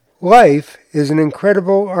Life is an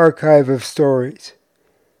incredible archive of stories.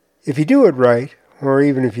 If you do it right, or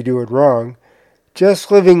even if you do it wrong,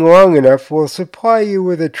 just living long enough will supply you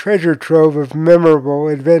with a treasure trove of memorable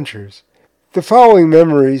adventures. The following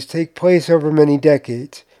memories take place over many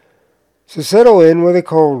decades, so settle in with a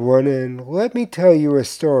cold one and let me tell you a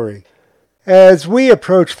story. As we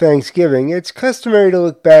approach Thanksgiving, it's customary to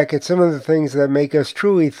look back at some of the things that make us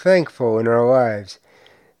truly thankful in our lives.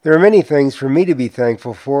 There are many things for me to be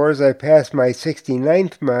thankful for as I pass my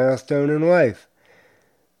 69th milestone in life.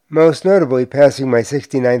 Most notably, passing my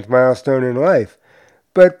 69th milestone in life.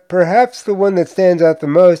 But perhaps the one that stands out the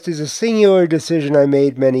most is a singular decision I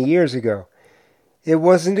made many years ago. It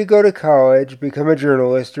wasn't to go to college, become a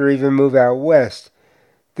journalist, or even move out west.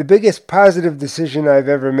 The biggest positive decision I've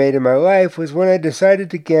ever made in my life was when I decided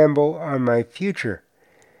to gamble on my future.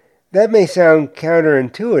 That may sound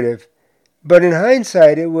counterintuitive, but in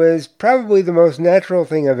hindsight, it was probably the most natural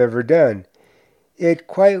thing I've ever done. It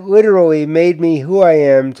quite literally made me who I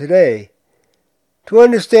am today. To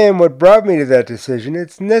understand what brought me to that decision,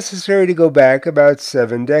 it's necessary to go back about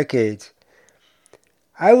 7 decades.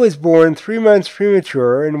 I was born 3 months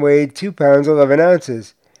premature and weighed 2 pounds 11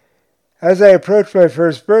 ounces. As I approached my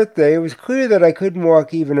first birthday, it was clear that I couldn't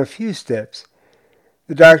walk even a few steps.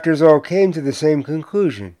 The doctors all came to the same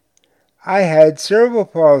conclusion. I had cerebral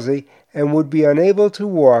palsy and would be unable to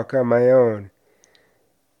walk on my own.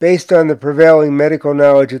 Based on the prevailing medical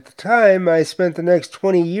knowledge at the time, I spent the next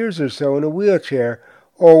 20 years or so in a wheelchair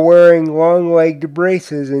or wearing long-legged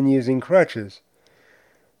braces and using crutches.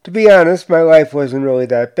 To be honest, my life wasn't really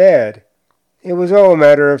that bad. It was all a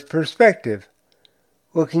matter of perspective.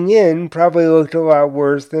 Looking in probably looked a lot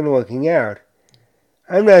worse than looking out.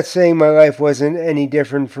 I'm not saying my life wasn't any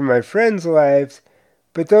different from my friends' lives,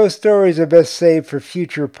 but those stories are best saved for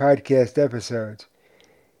future podcast episodes.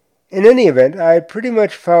 In any event, I pretty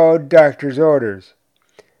much followed doctor's orders.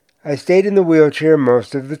 I stayed in the wheelchair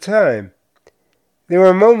most of the time. There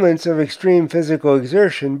were moments of extreme physical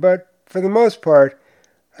exertion, but for the most part,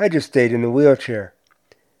 I just stayed in the wheelchair.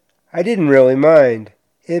 I didn't really mind.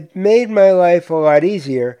 It made my life a lot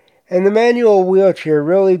easier, and the manual wheelchair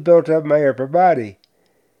really built up my upper body.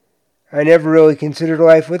 I never really considered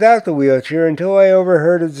life without the wheelchair until I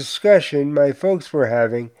overheard a discussion my folks were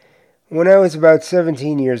having when I was about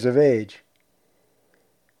 17 years of age.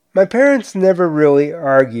 My parents never really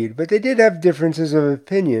argued, but they did have differences of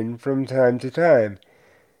opinion from time to time.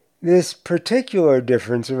 This particular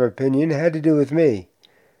difference of opinion had to do with me.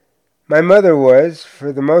 My mother was,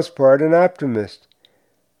 for the most part, an optimist.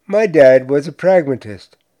 My dad was a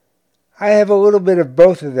pragmatist. I have a little bit of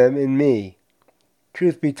both of them in me.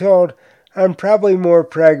 Truth be told, I'm probably more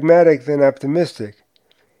pragmatic than optimistic.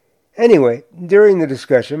 Anyway, during the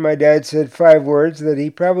discussion, my dad said 5 words that he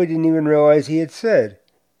probably didn't even realize he had said.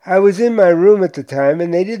 I was in my room at the time,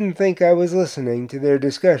 and they didn't think I was listening to their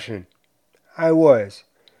discussion. I was.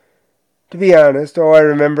 To be honest, all I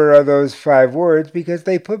remember are those 5 words because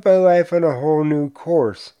they put my life on a whole new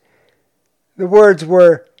course. The words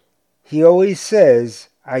were, "He always says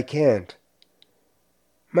I can't."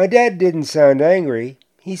 My dad didn't sound angry.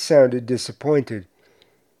 He sounded disappointed.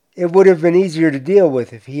 It would have been easier to deal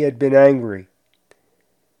with if he had been angry.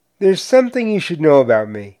 There's something you should know about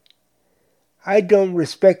me. I don't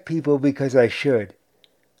respect people because I should.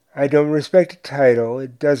 I don't respect a title.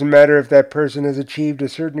 It doesn't matter if that person has achieved a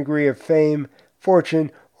certain degree of fame,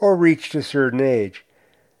 fortune, or reached a certain age.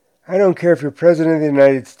 I don't care if you're President of the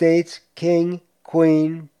United States, King,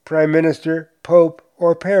 Queen, Prime Minister, Pope,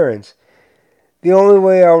 or parents. The only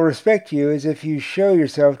way I'll respect you is if you show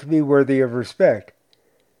yourself to be worthy of respect.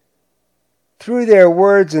 Through their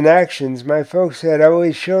words and actions, my folks had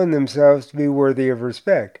always shown themselves to be worthy of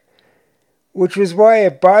respect, which was why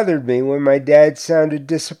it bothered me when my dad sounded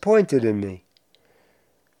disappointed in me.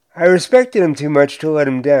 I respected him too much to let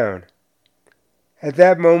him down. At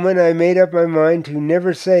that moment, I made up my mind to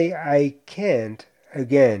never say "I can't"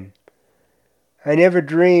 again. I never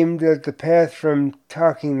dreamed that the path from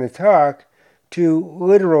talking the talk to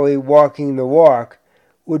literally walking the walk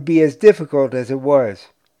would be as difficult as it was.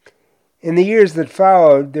 In the years that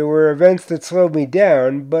followed, there were events that slowed me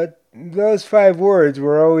down, but those 5 words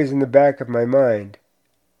were always in the back of my mind.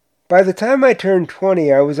 By the time I turned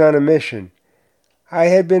 20, I was on a mission. I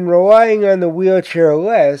had been relying on the wheelchair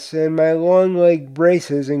less and my long-legged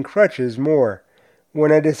braces and crutches more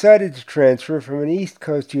when I decided to transfer from an East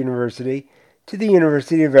Coast university to the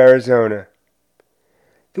University of Arizona.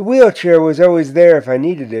 The wheelchair was always there if I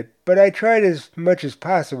needed it, but I tried as much as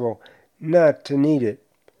possible not to need it.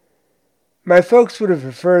 My folks would have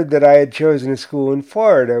preferred that I had chosen a school in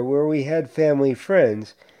Florida where we had family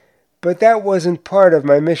friends, But that wasn't part of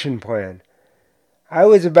my mission plan. I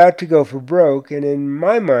was about to go for broke, and in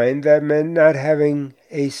my mind that meant not having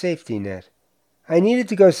a safety net. I needed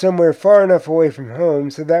to go somewhere far enough away from home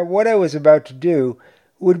so that what I was about to do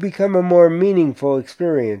would become a more meaningful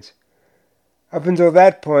experience. Up until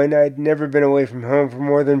that point, I'd never been away from home for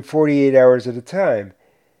more than 48 hours at a time.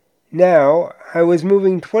 Now, I was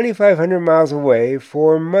moving 2,500 miles away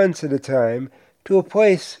for months at a time to a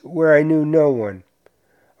place where I knew no one.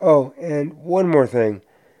 Oh, and one more thing.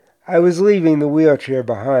 I was leaving the wheelchair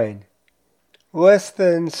behind. Less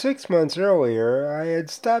than 6 months earlier, I had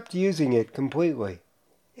stopped using it completely.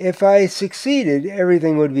 If I succeeded,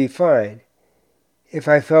 everything would be fine. If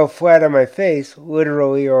I fell flat on my face,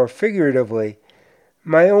 literally or figuratively,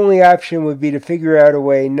 my only option would be to figure out a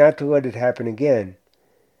way not to let it happen again.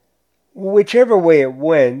 Whichever way it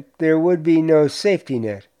went, there would be no safety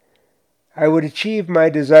net. I would achieve my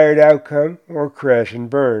desired outcome or crash and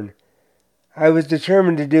burn. I was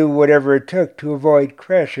determined to do whatever it took to avoid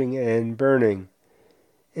crashing and burning.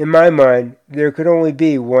 In my mind, there could only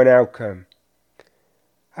be one outcome.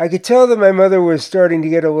 I could tell that my mother was starting to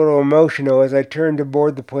get a little emotional as I turned to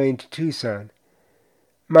board the plane to Tucson.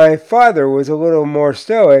 My father was a little more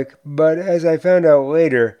stoic, but as I found out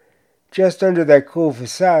later, just under that cool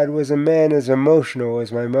facade was a man as emotional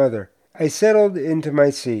as my mother. I settled into my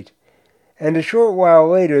seat, and a short while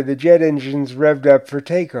later the jet engines revved up for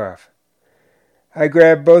takeoff. I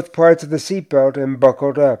grabbed both parts of the seatbelt and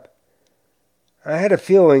buckled up. I had a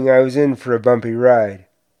feeling I was in for a bumpy ride.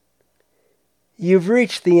 You've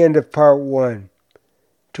reached the end of part 1.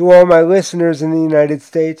 To all my listeners in the United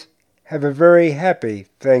States, have a very happy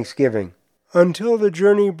Thanksgiving. Until the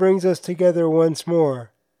journey brings us together once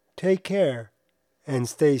more, take care and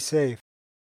stay safe.